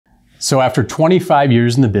So after 25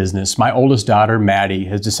 years in the business, my oldest daughter, Maddie,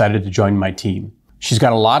 has decided to join my team. She's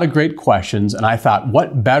got a lot of great questions, and I thought,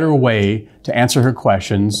 what better way to answer her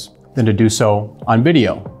questions than to do so on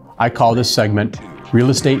video? I call this segment Real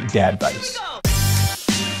Estate Dadvice.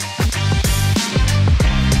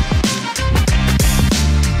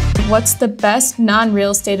 What's the best non-real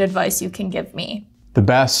estate advice you can give me? The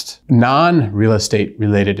best non-real estate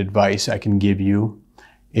related advice I can give you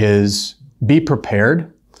is be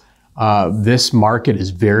prepared. This market is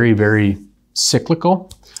very, very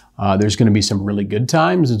cyclical. There's going to be some really good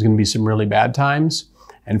times. There's going to be some really bad times,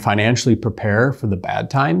 and financially prepare for the bad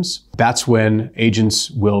times. That's when agents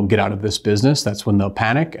will get out of this business. That's when they'll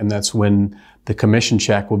panic, and that's when the commission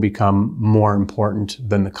check will become more important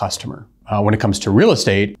than the customer. When it comes to real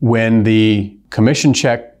estate, when the commission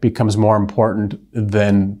check becomes more important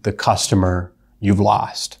than the customer, you've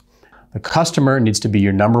lost. The customer needs to be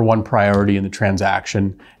your number one priority in the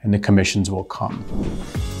transaction, and the commissions will come.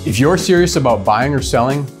 If you're serious about buying or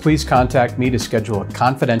selling, please contact me to schedule a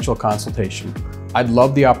confidential consultation. I'd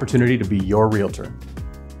love the opportunity to be your realtor.